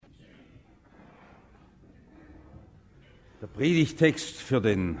Der Predigtext für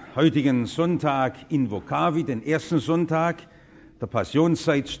den heutigen Sonntag in Vocavi, den ersten Sonntag der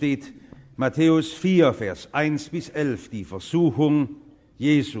Passionszeit, steht Matthäus 4, Vers 1 bis 11, die Versuchung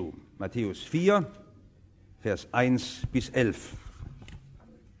Jesu. Matthäus 4, Vers 1 bis 11.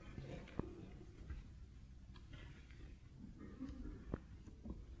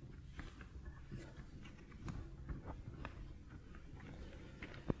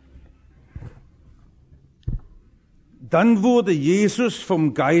 Dann wurde Jesus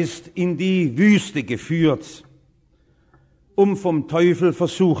vom Geist in die Wüste geführt, um vom Teufel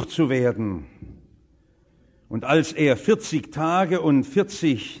versucht zu werden. Und als er 40 Tage und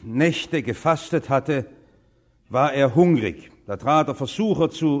 40 Nächte gefastet hatte, war er hungrig. Da trat der Versucher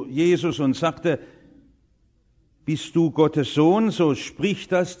zu Jesus und sagte: Bist du Gottes Sohn, so sprich,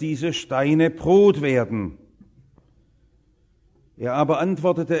 dass diese Steine Brot werden. Er aber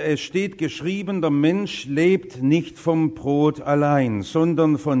antwortete: Es steht geschrieben, der Mensch lebt nicht vom Brot allein,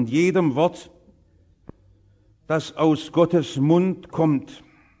 sondern von jedem Wort, das aus Gottes Mund kommt.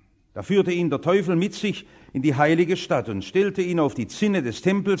 Da führte ihn der Teufel mit sich in die heilige Stadt und stellte ihn auf die Zinne des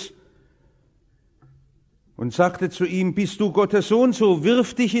Tempels und sagte zu ihm: Bist du Gottes Sohn, so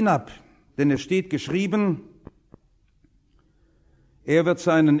wirf dich hinab, denn es steht geschrieben, er wird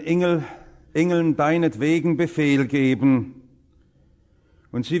seinen Engeln deinetwegen Befehl geben,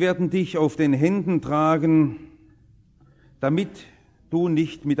 und sie werden dich auf den Händen tragen, damit du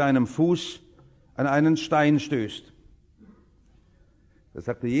nicht mit deinem Fuß an einen Stein stößt. Da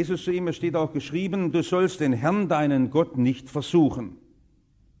sagte Jesus zu ihm: Es steht auch geschrieben, du sollst den Herrn, deinen Gott, nicht versuchen.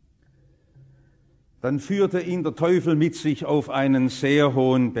 Dann führte ihn der Teufel mit sich auf einen sehr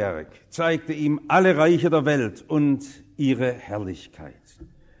hohen Berg, zeigte ihm alle Reiche der Welt und ihre Herrlichkeit.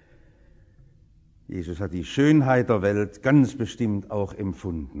 Jesus hat die Schönheit der Welt ganz bestimmt auch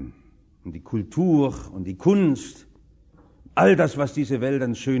empfunden. Und die Kultur und die Kunst, all das, was diese Welt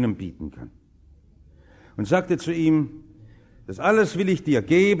an Schönem bieten kann. Und sagte zu ihm: Das alles will ich dir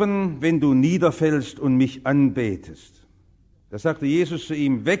geben, wenn du niederfällst und mich anbetest. Da sagte Jesus zu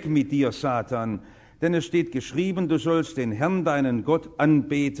ihm: Weg mit dir, Satan, denn es steht geschrieben, du sollst den Herrn, deinen Gott,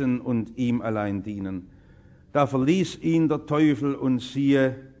 anbeten und ihm allein dienen. Da verließ ihn der Teufel und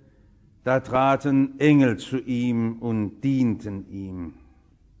siehe, da traten Engel zu ihm und dienten ihm.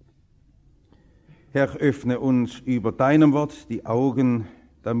 Herr, öffne uns über deinem Wort die Augen,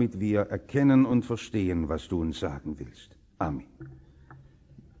 damit wir erkennen und verstehen, was du uns sagen willst. Amen.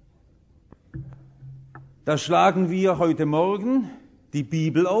 Da schlagen wir heute Morgen die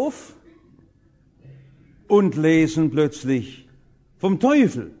Bibel auf und lesen plötzlich vom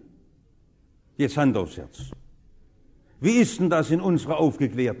Teufel. Jetzt Hand aufs Herz. Wie ist denn das in unserer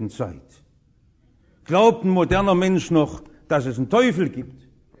aufgeklärten Zeit? Glaubt ein moderner Mensch noch, dass es einen Teufel gibt?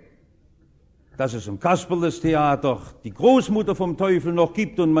 Dass es im Kasperles-Theater die Großmutter vom Teufel noch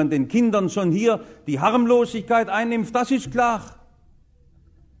gibt und man den Kindern schon hier die Harmlosigkeit einnimmt, das ist klar.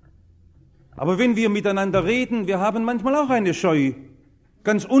 Aber wenn wir miteinander reden, wir haben manchmal auch eine Scheu,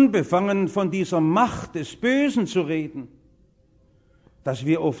 ganz unbefangen von dieser Macht des Bösen zu reden, dass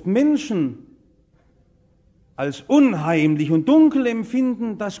wir oft Menschen als unheimlich und dunkel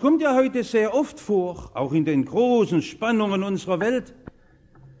empfinden, das kommt ja heute sehr oft vor, auch in den großen Spannungen unserer Welt.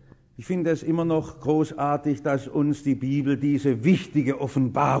 Ich finde es immer noch großartig, dass uns die Bibel diese wichtige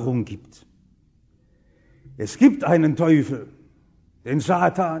Offenbarung gibt. Es gibt einen Teufel, den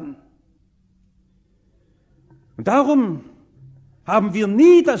Satan. Und darum haben wir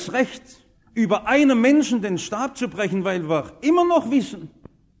nie das Recht, über einem Menschen den Stab zu brechen, weil wir immer noch wissen,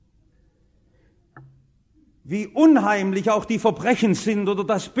 wie unheimlich auch die Verbrechen sind oder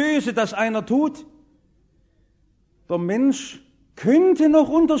das Böse, das einer tut. Der Mensch könnte noch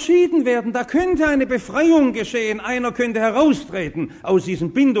unterschieden werden, da könnte eine Befreiung geschehen, einer könnte heraustreten aus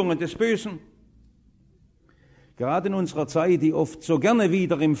diesen Bindungen des Bösen. Gerade in unserer Zeit, die oft so gerne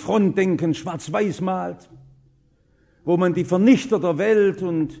wieder im Frontdenken schwarz-weiß malt, wo man die Vernichter der Welt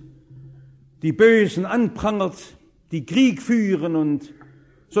und die Bösen anprangert, die Krieg führen und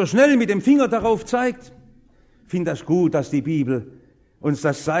so schnell mit dem Finger darauf zeigt. Ich finde das gut, dass die Bibel uns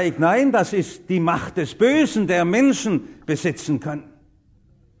das zeigt. Nein, das ist die Macht des Bösen, der Menschen besetzen kann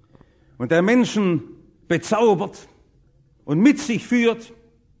und der Menschen bezaubert und mit sich führt.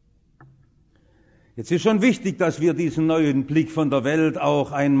 Jetzt ist schon wichtig, dass wir diesen neuen Blick von der Welt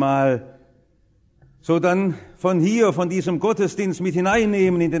auch einmal so dann von hier, von diesem Gottesdienst mit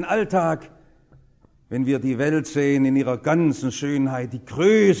hineinnehmen in den Alltag, wenn wir die Welt sehen in ihrer ganzen Schönheit, die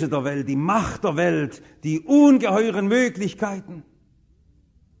Größe der Welt, die Macht der Welt, die ungeheuren Möglichkeiten.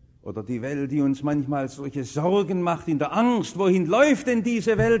 Oder die Welt, die uns manchmal solche Sorgen macht, in der Angst, wohin läuft denn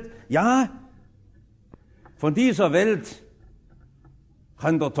diese Welt? Ja, von dieser Welt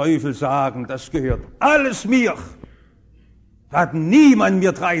kann der Teufel sagen, das gehört alles mir. Da hat niemand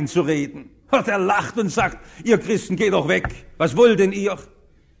mir dreinzureden. Der lacht und sagt, ihr Christen, geht doch weg. Was wollt denn ihr?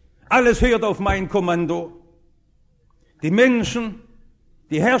 Alles hört auf mein Kommando. Die Menschen,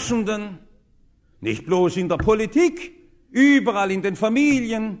 die Herrschenden, nicht bloß in der Politik, überall in den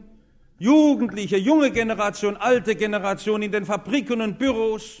Familien, Jugendliche, junge Generation, alte Generation, in den Fabriken und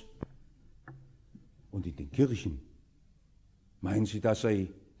Büros und in den Kirchen. Meinen Sie, das sei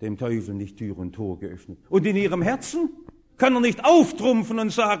dem Teufel nicht Tür und Tor geöffnet? Und in Ihrem Herzen kann er nicht auftrumpfen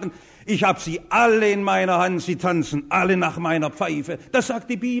und sagen, ich habe sie alle in meiner Hand, sie tanzen alle nach meiner Pfeife. Das sagt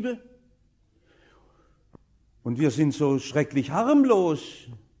die Bibel. Und wir sind so schrecklich harmlos.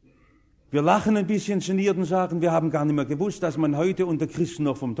 Wir lachen ein bisschen geniert und sagen, wir haben gar nicht mehr gewusst, dass man heute unter Christen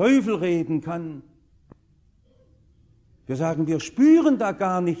noch vom Teufel reden kann. Wir sagen, wir spüren da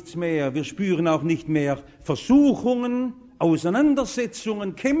gar nichts mehr. Wir spüren auch nicht mehr Versuchungen,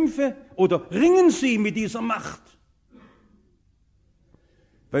 Auseinandersetzungen, Kämpfe oder ringen sie mit dieser Macht.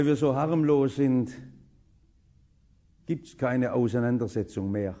 Weil wir so harmlos sind, gibt es keine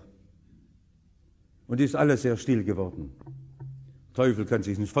Auseinandersetzung mehr. Und ist alles sehr still geworden. Der Teufel kann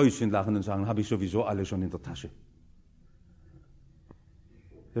sich ins Fäustchen lachen und sagen, habe ich sowieso alle schon in der Tasche.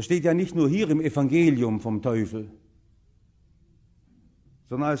 Das steht ja nicht nur hier im Evangelium vom Teufel,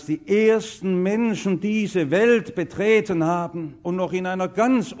 sondern als die ersten Menschen diese Welt betreten haben und noch in einer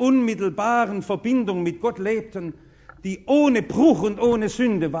ganz unmittelbaren Verbindung mit Gott lebten, die ohne Bruch und ohne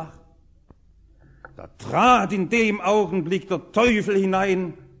Sünde war, da trat in dem Augenblick der Teufel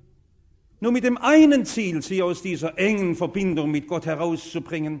hinein, nur mit dem einen Ziel, sie aus dieser engen Verbindung mit Gott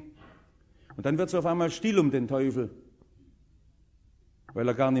herauszubringen. Und dann wird es auf einmal still um den Teufel, weil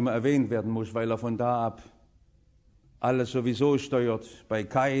er gar nicht mehr erwähnt werden muss, weil er von da ab alles sowieso steuert, bei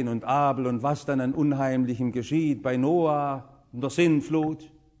Kain und Abel und was dann an Unheimlichem geschieht, bei Noah und der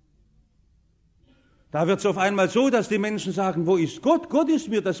Sintflut. Da wird es auf einmal so, dass die Menschen sagen, wo ist Gott? Gott ist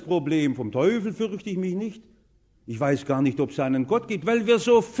mir das Problem, vom Teufel fürchte ich mich nicht. Ich weiß gar nicht, ob es einen Gott gibt, weil wir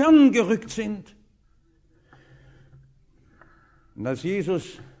so ferngerückt sind. Und als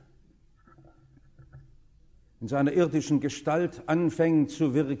Jesus in seiner irdischen Gestalt anfängt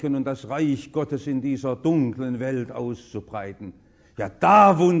zu wirken und das Reich Gottes in dieser dunklen Welt auszubreiten, ja,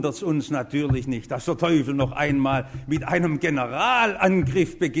 da wundert es uns natürlich nicht, dass der Teufel noch einmal mit einem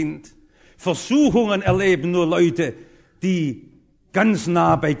Generalangriff beginnt. Versuchungen erleben nur Leute, die ganz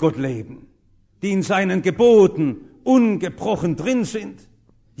nah bei Gott leben, die in seinen Geboten ungebrochen drin sind.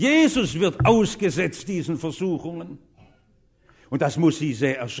 Jesus wird ausgesetzt diesen Versuchungen. Und das muss Sie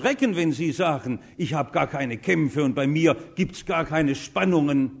sehr erschrecken, wenn Sie sagen, ich habe gar keine Kämpfe und bei mir gibt's gar keine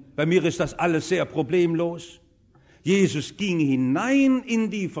Spannungen. Bei mir ist das alles sehr problemlos. Jesus ging hinein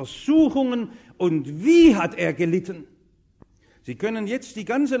in die Versuchungen und wie hat er gelitten? Sie können jetzt die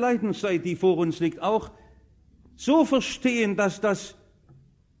ganze Leidenszeit, die vor uns liegt, auch so verstehen, dass das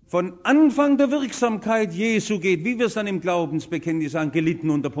von Anfang der Wirksamkeit Jesu geht, wie wir es dann im Glaubensbekenntnis sagen, gelitten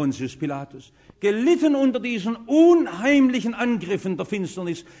unter Pontius Pilatus, gelitten unter diesen unheimlichen Angriffen der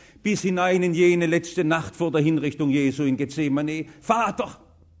Finsternis, bis hinein in jene letzte Nacht vor der Hinrichtung Jesu in Gethsemane. Vater,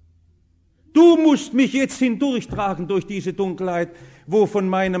 du musst mich jetzt hindurchtragen durch diese Dunkelheit, wo von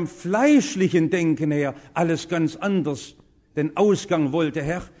meinem fleischlichen Denken her alles ganz anders den Ausgang wollte.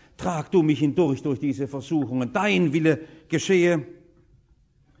 Herr, trag du mich hindurch durch diese Versuchungen, dein Wille geschehe.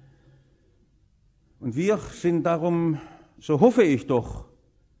 Und wir sind darum, so hoffe ich doch,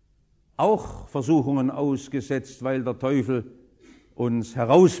 auch Versuchungen ausgesetzt, weil der Teufel uns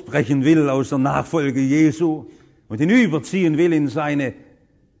herausbrechen will aus der Nachfolge Jesu und hinüberziehen will in seine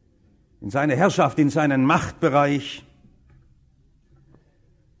Herrschaft, in seinen Machtbereich.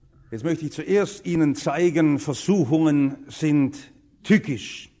 Jetzt möchte ich zuerst Ihnen zeigen, Versuchungen sind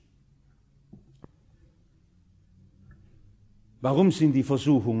tückisch. Warum sind die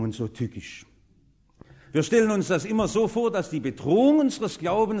Versuchungen so tückisch? Wir stellen uns das immer so vor, dass die Bedrohung unseres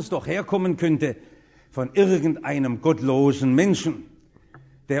Glaubens doch herkommen könnte von irgendeinem gottlosen Menschen,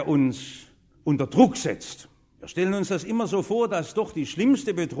 der uns unter Druck setzt. Wir stellen uns das immer so vor, dass doch die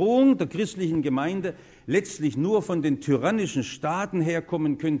schlimmste Bedrohung der christlichen Gemeinde letztlich nur von den tyrannischen Staaten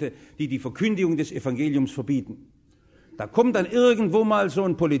herkommen könnte, die die Verkündigung des Evangeliums verbieten. Da kommt dann irgendwo mal so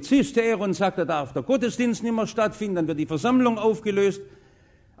ein Polizist her und sagt, da darf der Gottesdienst nicht mehr stattfinden, dann wird die Versammlung aufgelöst.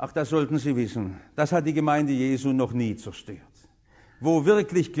 Ach, das sollten Sie wissen, das hat die Gemeinde Jesu noch nie zerstört. Wo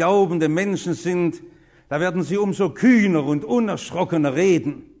wirklich glaubende Menschen sind, da werden sie umso kühner und unerschrockener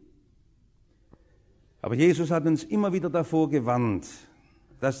reden. Aber Jesus hat uns immer wieder davor gewarnt,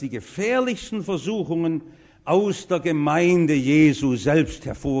 dass die gefährlichsten Versuchungen aus der Gemeinde Jesu selbst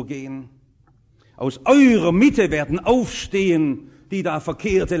hervorgehen. Aus eurer Mitte werden aufstehen die da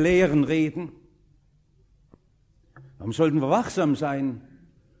verkehrte Lehren reden. Warum sollten wir wachsam sein?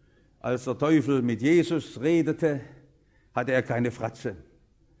 Als der Teufel mit Jesus redete, hatte er keine Fratze,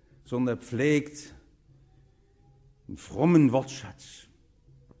 sondern er pflegt einen frommen Wortschatz.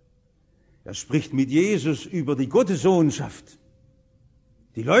 Er spricht mit Jesus über die Gottessohnschaft.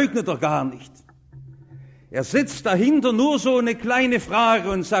 Die leugnet er gar nicht. Er setzt dahinter nur so eine kleine Frage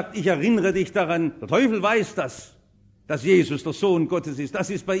und sagt, ich erinnere dich daran, der Teufel weiß das, dass Jesus der Sohn Gottes ist. Das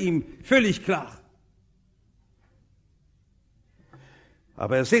ist bei ihm völlig klar.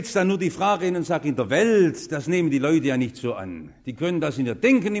 Aber er setzt dann nur die Frage hin und sagt, in der Welt, das nehmen die Leute ja nicht so an. Die können das in ihr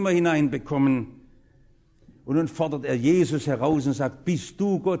Denken immer hineinbekommen. Und dann fordert er Jesus heraus und sagt, bist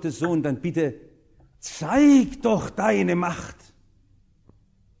du Gottes Sohn, dann bitte zeig doch deine Macht.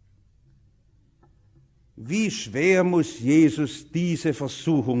 Wie schwer muss Jesus diese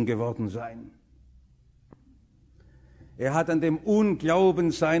Versuchung geworden sein? Er hat an dem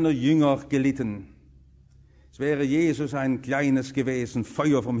Unglauben seiner Jünger gelitten. Es wäre Jesus ein kleines gewesen,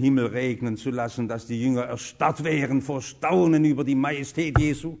 Feuer vom Himmel regnen zu lassen, dass die Jünger erstarrt wären vor Staunen über die Majestät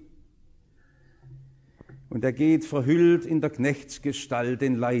Jesu. Und er geht verhüllt in der Knechtsgestalt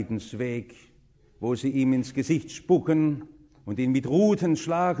den Leidensweg, wo sie ihm ins Gesicht spucken und ihn mit Ruten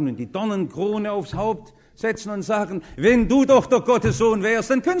schlagen und die Dornenkrone aufs Haupt setzen und sagen, wenn du doch der Gottessohn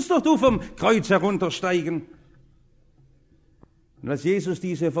wärst, dann könntest doch du vom Kreuz heruntersteigen. Und als Jesus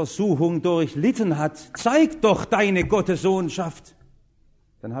diese Versuchung durchlitten hat, zeig doch deine Gottessohnschaft,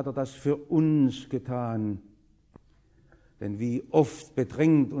 dann hat er das für uns getan. Denn wie oft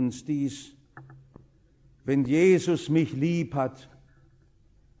bedrängt uns dies, wenn Jesus mich lieb hat,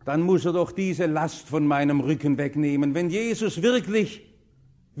 dann muss er doch diese Last von meinem Rücken wegnehmen. Wenn Jesus wirklich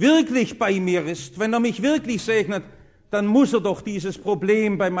bei mir ist, wenn er mich wirklich segnet, dann muss er doch dieses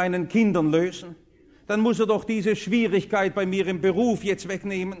Problem bei meinen Kindern lösen. Dann muss er doch diese Schwierigkeit bei mir im Beruf jetzt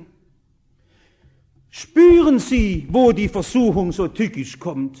wegnehmen. Spüren Sie, wo die Versuchung so tückisch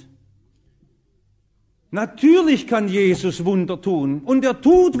kommt. Natürlich kann Jesus Wunder tun und er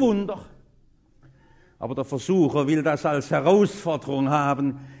tut Wunder. Aber der Versucher will das als Herausforderung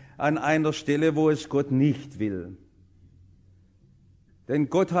haben an einer Stelle, wo es Gott nicht will. Denn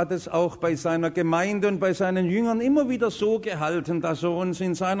Gott hat es auch bei seiner Gemeinde und bei seinen Jüngern immer wieder so gehalten, dass er uns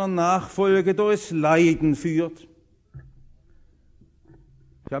in seiner Nachfolge durchs Leiden führt.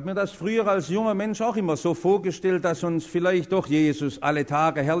 Ich habe mir das früher als junger Mensch auch immer so vorgestellt, dass uns vielleicht doch Jesus alle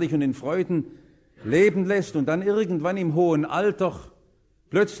Tage herrlich und in Freuden leben lässt und dann irgendwann im hohen Alter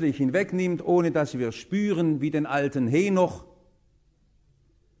plötzlich hinwegnimmt, ohne dass wir spüren, wie den alten Henoch.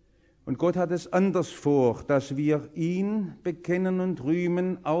 Und Gott hat es anders vor, dass wir ihn bekennen und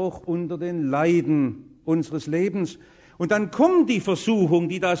rühmen, auch unter den Leiden unseres Lebens. Und dann kommt die Versuchung,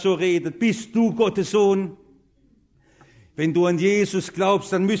 die da so redet, bist du Gottes Sohn? Wenn du an Jesus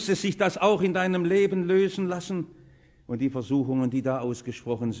glaubst, dann müsste sich das auch in deinem Leben lösen lassen. Und die Versuchungen, die da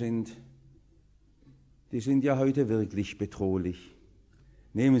ausgesprochen sind, die sind ja heute wirklich bedrohlich.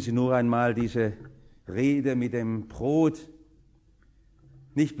 Nehmen Sie nur einmal diese Rede mit dem Brot.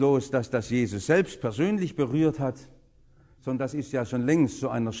 Nicht bloß, dass das Jesus selbst persönlich berührt hat, sondern das ist ja schon längst zu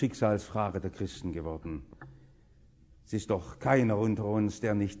einer Schicksalsfrage der Christen geworden. Es ist doch keiner unter uns,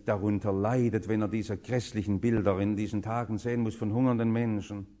 der nicht darunter leidet, wenn er diese grässlichen Bilder in diesen Tagen sehen muss von hungernden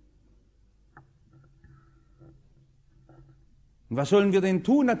Menschen. Und was sollen wir denn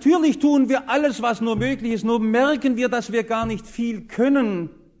tun? Natürlich tun wir alles, was nur möglich ist, nur merken wir, dass wir gar nicht viel können.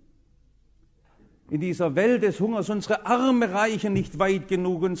 In dieser Welt des Hungers, unsere Arme reichen nicht weit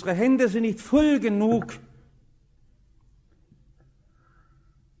genug, unsere Hände sind nicht voll genug.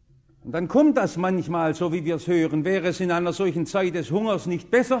 Und dann kommt das manchmal, so wie wir es hören, wäre es in einer solchen Zeit des Hungers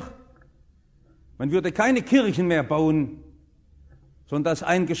nicht besser? Man würde keine Kirchen mehr bauen, sondern das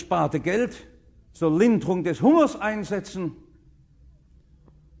eingesparte Geld zur Linderung des Hungers einsetzen.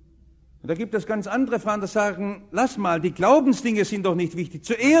 Und da gibt es ganz andere Fragen, die sagen, lass mal, die Glaubensdinge sind doch nicht wichtig.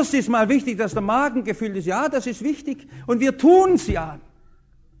 Zuerst ist mal wichtig, dass der Magen gefüllt ist. Ja, das ist wichtig. Und wir tun es ja.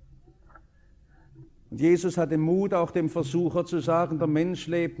 Und Jesus hat den Mut, auch dem Versucher zu sagen, der Mensch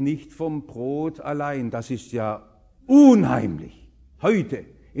lebt nicht vom Brot allein. Das ist ja unheimlich. Heute,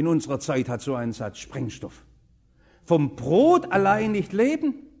 in unserer Zeit, hat so ein Satz Sprengstoff. Vom Brot allein nicht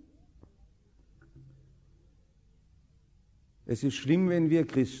leben? Es ist schlimm, wenn wir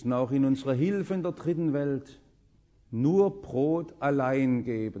Christen auch in unserer Hilfe in der dritten Welt nur Brot allein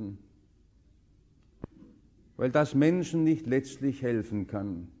geben, weil das Menschen nicht letztlich helfen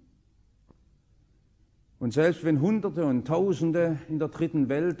kann. Und selbst wenn Hunderte und Tausende in der dritten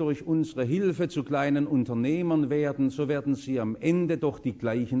Welt durch unsere Hilfe zu kleinen Unternehmern werden, so werden sie am Ende doch die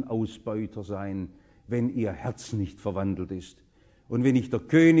gleichen Ausbeuter sein, wenn ihr Herz nicht verwandelt ist und wenn nicht der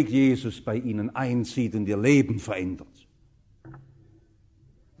König Jesus bei ihnen einzieht und ihr Leben verändert.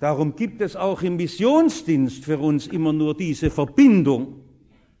 Darum gibt es auch im Missionsdienst für uns immer nur diese Verbindung.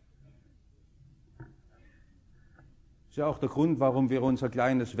 Das ist ja auch der Grund, warum wir unser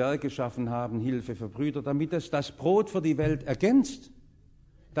kleines Werk geschaffen haben, Hilfe für Brüder, damit es das Brot für die Welt ergänzt,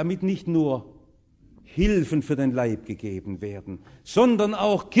 damit nicht nur Hilfen für den Leib gegeben werden, sondern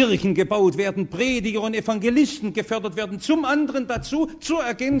auch Kirchen gebaut werden, Prediger und Evangelisten gefördert werden, zum anderen dazu, zur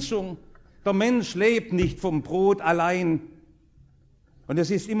Ergänzung. Der Mensch lebt nicht vom Brot allein. Und es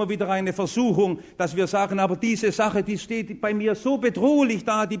ist immer wieder eine Versuchung, dass wir sagen, aber diese Sache, die steht bei mir so bedrohlich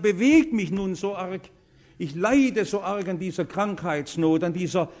da, die bewegt mich nun so arg. Ich leide so arg an dieser Krankheitsnot, an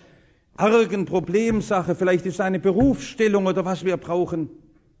dieser argen Problemsache. Vielleicht ist es eine Berufsstellung oder was wir brauchen.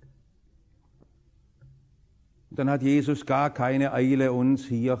 Dann hat Jesus gar keine Eile, uns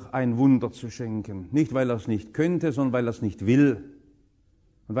hier ein Wunder zu schenken. Nicht, weil er es nicht könnte, sondern weil er es nicht will.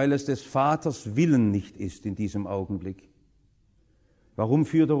 Und weil es des Vaters Willen nicht ist in diesem Augenblick. Warum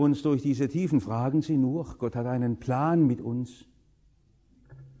führt er uns durch diese Tiefen? Fragen Sie nur. Gott hat einen Plan mit uns.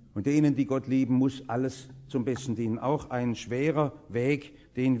 Und denen, die Gott lieben, muss alles zum Besten dienen. Auch ein schwerer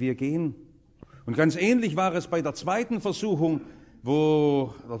Weg, den wir gehen. Und ganz ähnlich war es bei der zweiten Versuchung,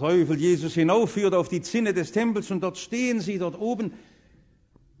 wo der Teufel Jesus hinaufführt auf die Zinne des Tempels und dort stehen sie, dort oben.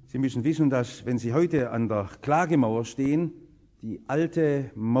 Sie müssen wissen, dass, wenn Sie heute an der Klagemauer stehen, die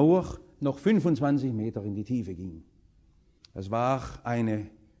alte Mauer noch 25 Meter in die Tiefe ging. Das war eine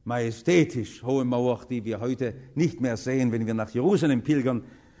majestätisch hohe Mauer, die wir heute nicht mehr sehen, wenn wir nach Jerusalem pilgern.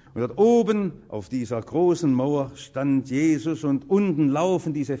 Und dort oben auf dieser großen Mauer stand Jesus und unten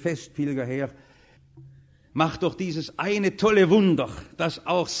laufen diese Festpilger her. Mach doch dieses eine tolle Wunder, das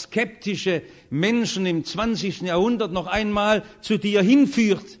auch skeptische Menschen im 20. Jahrhundert noch einmal zu dir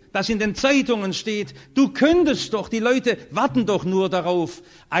hinführt, das in den Zeitungen steht. Du könntest doch, die Leute warten doch nur darauf,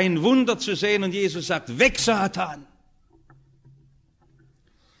 ein Wunder zu sehen. Und Jesus sagt, weg Satan!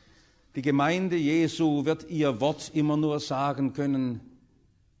 Die Gemeinde Jesu wird ihr Wort immer nur sagen können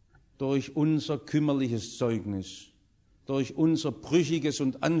durch unser kümmerliches Zeugnis, durch unser brüchiges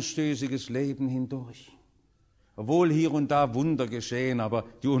und anstößiges Leben hindurch. Obwohl hier und da Wunder geschehen, aber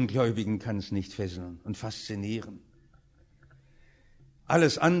die Ungläubigen kann es nicht fesseln und faszinieren.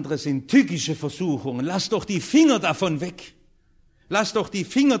 Alles andere sind tückische Versuchungen. Lass doch die Finger davon weg. Lass doch die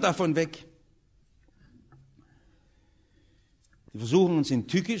Finger davon weg. Die Versuchungen sind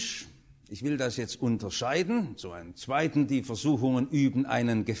tückisch. Ich will das jetzt unterscheiden. Zu einem zweiten, die Versuchungen üben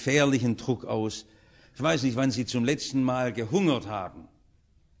einen gefährlichen Druck aus. Ich weiß nicht, wann Sie zum letzten Mal gehungert haben.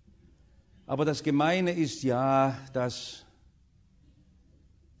 Aber das Gemeine ist ja, dass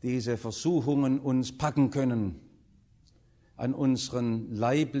diese Versuchungen uns packen können an unseren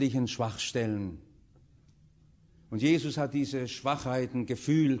leiblichen Schwachstellen. Und Jesus hat diese Schwachheiten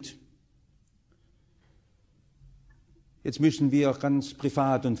gefühlt. Jetzt müssen wir ganz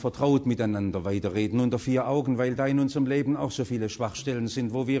privat und vertraut miteinander weiterreden unter vier Augen, weil da in unserem Leben auch so viele Schwachstellen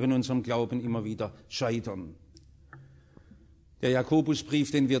sind, wo wir in unserem Glauben immer wieder scheitern. Der Jakobusbrief,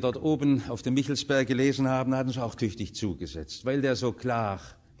 den wir dort oben auf dem Michelsberg gelesen haben, hat uns auch tüchtig zugesetzt, weil der so klar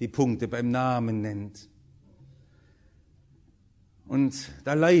die Punkte beim Namen nennt. Und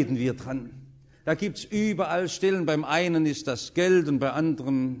da leiden wir dran. Da gibt's überall Stellen. Beim einen ist das Geld und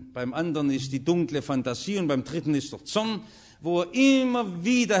beim anderen ist die dunkle Fantasie und beim dritten ist der Zorn, wo er immer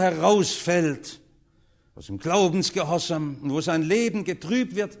wieder herausfällt aus dem Glaubensgehorsam und wo sein Leben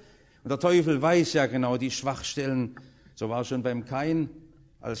getrübt wird. Und der Teufel weiß ja genau die Schwachstellen. So war es schon beim Kain,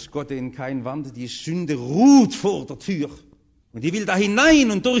 als Gott den Kain warnte, die Sünde ruht vor der Tür. Und die will da hinein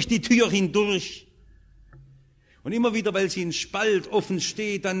und durch die Tür hindurch. Und immer wieder, weil sie in Spalt offen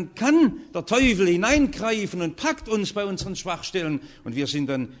steht, dann kann der Teufel hineingreifen und packt uns bei unseren Schwachstellen. Und wir sind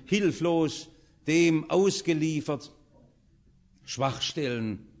dann hilflos dem ausgeliefert.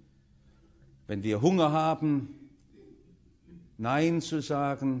 Schwachstellen. Wenn wir Hunger haben, Nein zu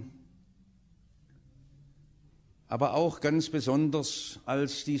sagen. Aber auch ganz besonders,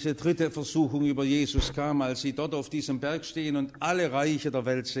 als diese dritte Versuchung über Jesus kam, als sie dort auf diesem Berg stehen und alle Reiche der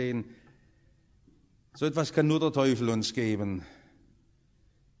Welt sehen. So etwas kann nur der Teufel uns geben.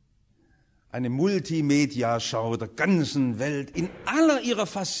 Eine Multimedia-Schau der ganzen Welt in aller ihrer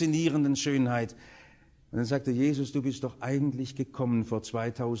faszinierenden Schönheit. Und dann sagte Jesus, du bist doch eigentlich gekommen vor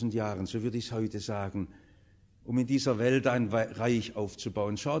 2000 Jahren, so würde ich es heute sagen, um in dieser Welt ein Reich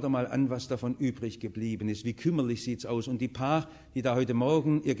aufzubauen. Schau dir mal an, was davon übrig geblieben ist. Wie kümmerlich sieht's aus. Und die paar, die da heute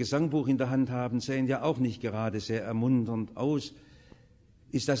Morgen ihr Gesangbuch in der Hand haben, sehen ja auch nicht gerade sehr ermunternd aus.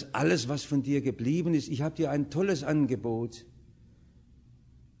 Ist das alles, was von dir geblieben ist? Ich habe dir ein tolles Angebot.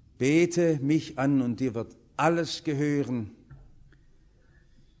 Bete mich an und dir wird alles gehören.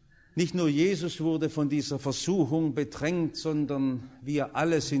 Nicht nur Jesus wurde von dieser Versuchung bedrängt, sondern wir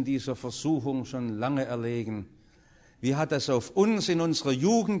alle sind dieser Versuchung schon lange erlegen. Wie hat das auf uns in unserer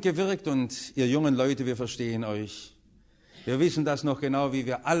Jugend gewirkt? Und ihr jungen Leute, wir verstehen euch. Wir wissen das noch genau, wie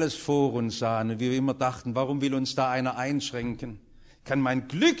wir alles vor uns sahen und wie wir immer dachten, warum will uns da einer einschränken? Ich kann mein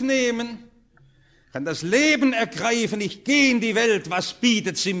Glück nehmen, kann das Leben ergreifen, ich gehe in die Welt, was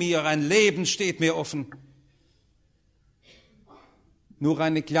bietet sie mir? Ein Leben steht mir offen. Nur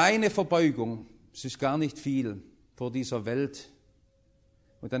eine kleine Verbeugung, es ist gar nicht viel vor dieser Welt.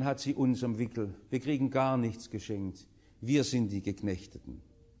 Und dann hat sie uns am Wickel. Wir kriegen gar nichts geschenkt. Wir sind die Geknechteten.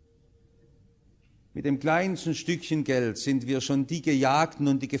 Mit dem kleinsten Stückchen Geld sind wir schon die Gejagten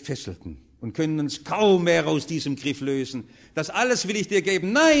und die Gefesselten und können uns kaum mehr aus diesem Griff lösen. Das alles will ich dir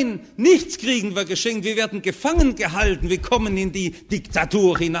geben. Nein, nichts kriegen wir geschenkt. Wir werden gefangen gehalten. Wir kommen in die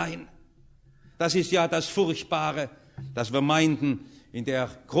Diktatur hinein. Das ist ja das Furchtbare, dass wir meinten, in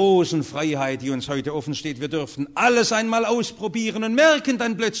der großen Freiheit, die uns heute offen steht, wir dürften alles einmal ausprobieren und merken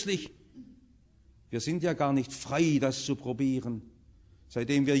dann plötzlich, wir sind ja gar nicht frei, das zu probieren.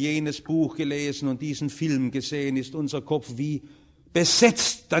 Seitdem wir jenes Buch gelesen und diesen Film gesehen, ist unser Kopf wie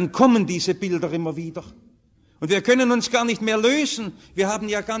besetzt. Dann kommen diese Bilder immer wieder. Und wir können uns gar nicht mehr lösen. Wir haben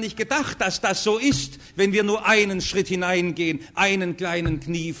ja gar nicht gedacht, dass das so ist. Wenn wir nur einen Schritt hineingehen, einen kleinen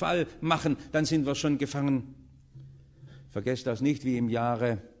Kniefall machen, dann sind wir schon gefangen. Vergesst das nicht, wie im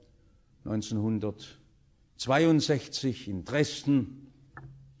Jahre 1962 in Dresden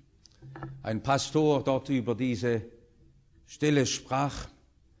ein Pastor dort über diese Stelle sprach.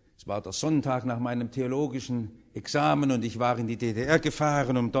 Es war der Sonntag nach meinem theologischen Examen und ich war in die DDR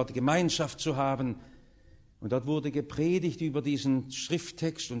gefahren, um dort Gemeinschaft zu haben. Und dort wurde gepredigt über diesen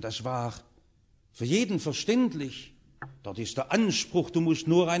Schrifttext und das war für jeden verständlich. Dort ist der Anspruch, du musst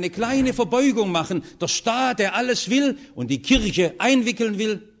nur eine kleine Verbeugung machen. Der Staat, der alles will und die Kirche einwickeln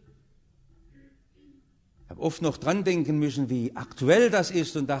will. Ich habe oft noch dran denken müssen, wie aktuell das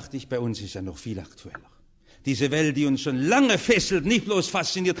ist und dachte ich, bei uns ist ja noch viel aktueller. Diese Welt, die uns schon lange fesselt, nicht bloß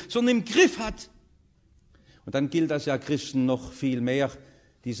fasziniert, sondern im Griff hat. Und dann gilt das ja Christen noch viel mehr,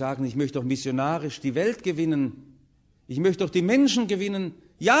 die sagen, ich möchte doch missionarisch die Welt gewinnen. Ich möchte doch die Menschen gewinnen.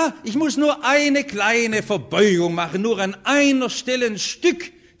 Ja, ich muss nur eine kleine Verbeugung machen, nur an einer Stelle ein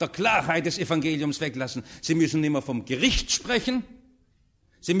Stück der Klarheit des Evangeliums weglassen. Sie müssen nicht mehr vom Gericht sprechen.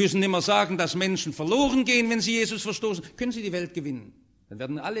 Sie müssen nicht mehr sagen, dass Menschen verloren gehen, wenn sie Jesus verstoßen. Können sie die Welt gewinnen? Dann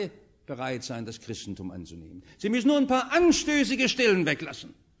werden alle bereit sein, das Christentum anzunehmen. Sie müssen nur ein paar anstößige Stellen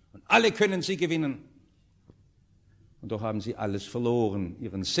weglassen. Und alle können sie gewinnen. Und doch haben sie alles verloren,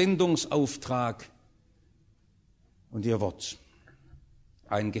 ihren Sendungsauftrag und ihr Wort.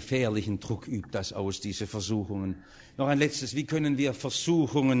 Einen gefährlichen Druck übt das aus, diese Versuchungen. Noch ein letztes, wie können wir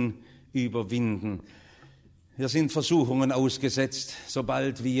Versuchungen überwinden? Wir sind Versuchungen ausgesetzt,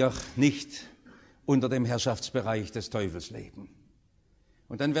 sobald wir nicht unter dem Herrschaftsbereich des Teufels leben.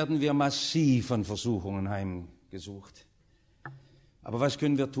 Und dann werden wir massiv von Versuchungen heimgesucht. Aber was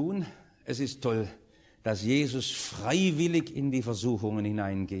können wir tun? Es ist toll, dass Jesus freiwillig in die Versuchungen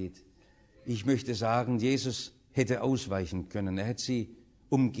hineingeht. Ich möchte sagen, Jesus hätte ausweichen können, er hätte sie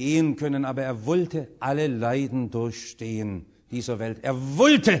umgehen können, aber er wollte alle Leiden durchstehen dieser Welt. Er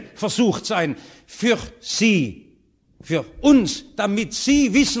wollte versucht sein für sie, für uns, damit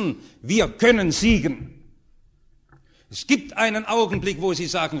sie wissen, wir können siegen. Es gibt einen Augenblick, wo sie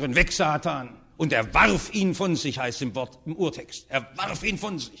sagen können, weg Satan. Und er warf ihn von sich, heißt im Wort, im Urtext. Er warf ihn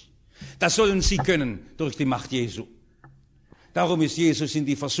von sich. Das sollen sie können durch die Macht Jesu. Darum ist Jesus in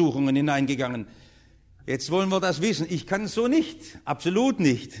die Versuchungen hineingegangen. Jetzt wollen wir das wissen. Ich kann es so nicht, absolut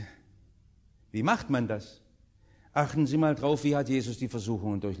nicht. Wie macht man das? Achten Sie mal drauf, wie hat Jesus die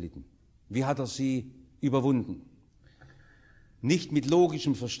Versuchungen durchlitten? Wie hat er sie überwunden? Nicht mit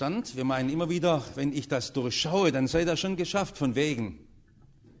logischem Verstand. Wir meinen immer wieder, wenn ich das durchschaue, dann sei das schon geschafft, von wegen.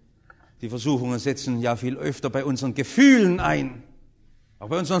 Die Versuchungen setzen ja viel öfter bei unseren Gefühlen ein, auch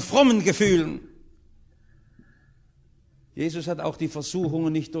bei unseren frommen Gefühlen. Jesus hat auch die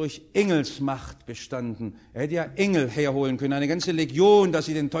Versuchungen nicht durch Engelsmacht bestanden. Er hätte ja Engel herholen können, eine ganze Legion, dass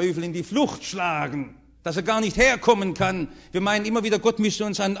sie den Teufel in die Flucht schlagen, dass er gar nicht herkommen kann. Wir meinen immer wieder, Gott müsste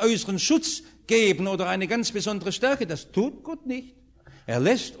uns einen äußeren Schutz geben oder eine ganz besondere Stärke. Das tut Gott nicht. Er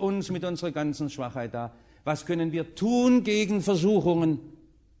lässt uns mit unserer ganzen Schwachheit da. Was können wir tun gegen Versuchungen?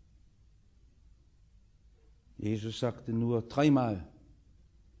 Jesus sagte nur 3-mal,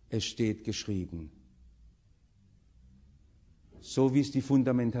 es steht geschrieben. So wie es die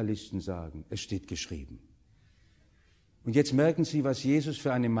Fundamentalisten sagen, es steht geschrieben. Und jetzt merken Sie, was Jesus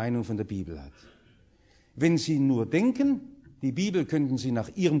für eine Meinung von der Bibel hat. Wenn Sie nur denken, die Bibel könnten Sie nach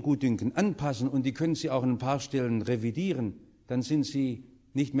Ihrem Gutdünken anpassen und die können Sie auch an ein paar Stellen revidieren, dann sind Sie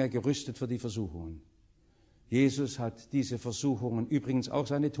nicht mehr gerüstet für die Versuchungen. Jesus hat diese Versuchungen, übrigens auch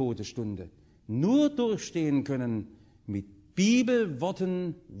seine Todesstunde, nur durchstehen können mit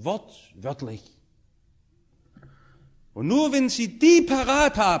Bibelworten, wortwörtlich. Und nur wenn Sie die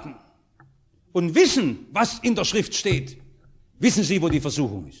parat haben und wissen, was in der Schrift steht, wissen Sie, wo die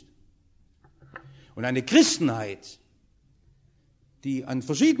Versuchung ist. Und eine Christenheit, die an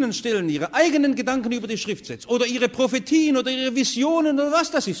verschiedenen Stellen ihre eigenen Gedanken über die Schrift setzt oder ihre Prophetien oder ihre Visionen oder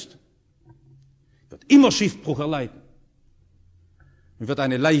was das ist, wird immer Schiffbruch erleiden und wird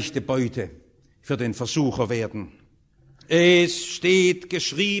eine leichte Beute für den Versucher werden. Es steht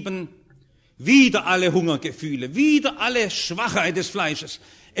geschrieben, wieder alle Hungergefühle, wieder alle Schwachheit des Fleisches.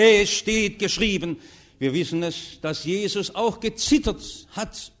 Es steht geschrieben, wir wissen es, dass Jesus auch gezittert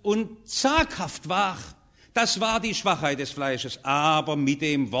hat und zaghaft war. Das war die Schwachheit des Fleisches, aber mit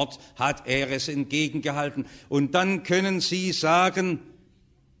dem Wort hat er es entgegengehalten. Und dann können Sie sagen,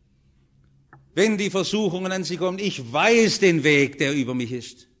 wenn die Versuchungen an Sie kommen, ich weiß den Weg, der über mich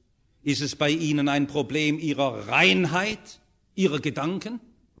ist. Ist es bei Ihnen ein Problem Ihrer Reinheit, Ihrer Gedanken?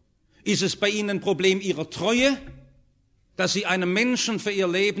 Ist es bei Ihnen ein Problem Ihrer Treue, dass Sie einem Menschen für Ihr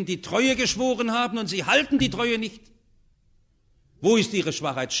Leben die Treue geschworen haben und Sie halten die Treue nicht? Wo ist Ihre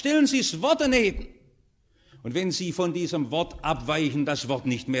Schwachheit? Stellen Sie das Wort daneben. Und wenn Sie von diesem Wort abweichen, das Wort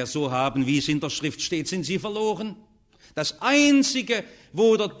nicht mehr so haben, wie es in der Schrift steht, sind Sie verloren. Das Einzige,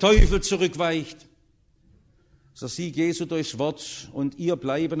 wo der Teufel zurückweicht, ist der Sieg Jesu durchs Wort und ihr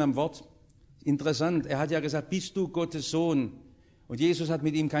Bleiben am Wort. Interessant, er hat ja gesagt, bist du Gottes Sohn? Und Jesus hat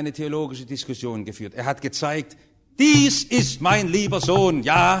mit ihm keine theologische Diskussion geführt. Er hat gezeigt, dies ist mein lieber Sohn,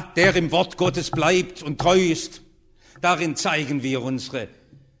 ja, der im Wort Gottes bleibt und treu ist. Darin zeigen wir unsere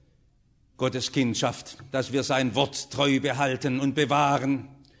Gotteskindschaft, dass wir sein Wort treu behalten und bewahren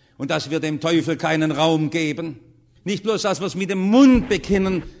und dass wir dem Teufel keinen Raum geben. Nicht bloß, dass wir es mit dem Mund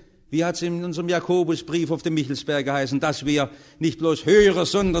bekennen, wie hat es in unserem Jakobusbrief auf dem Michelsberg geheißen, dass wir nicht bloß Hörer,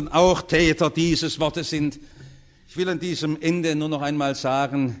 sondern auch Täter dieses Wortes sind. Ich will an diesem Ende nur noch einmal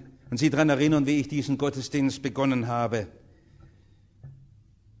sagen und Sie daran erinnern, wie ich diesen Gottesdienst begonnen habe.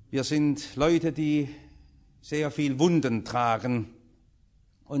 Wir sind Leute, die sehr viel Wunden tragen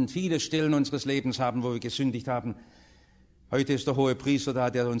und viele Stellen unseres Lebens haben, wo wir gesündigt haben. Heute ist der Hohepriester da,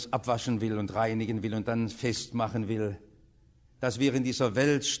 der uns abwaschen will und reinigen will und dann festmachen will, dass wir in dieser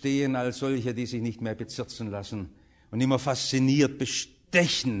Welt stehen als solche, die sich nicht mehr bezirzen lassen und immer fasziniert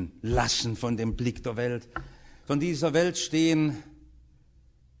bestechen lassen von dem Blick der Welt. Von dieser Welt stehen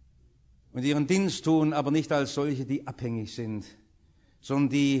und ihren Dienst tun, aber nicht als solche, die abhängig sind, sondern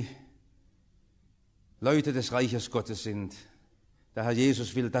die Leute des Reiches Gottes sind. Der Herr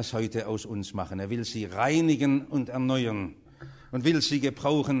Jesus will das heute aus uns machen. Er will sie reinigen und erneuern und will sie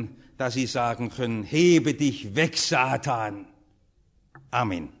gebrauchen, dass sie sagen können, hebe dich weg, Satan.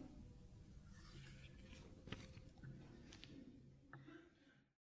 Amen.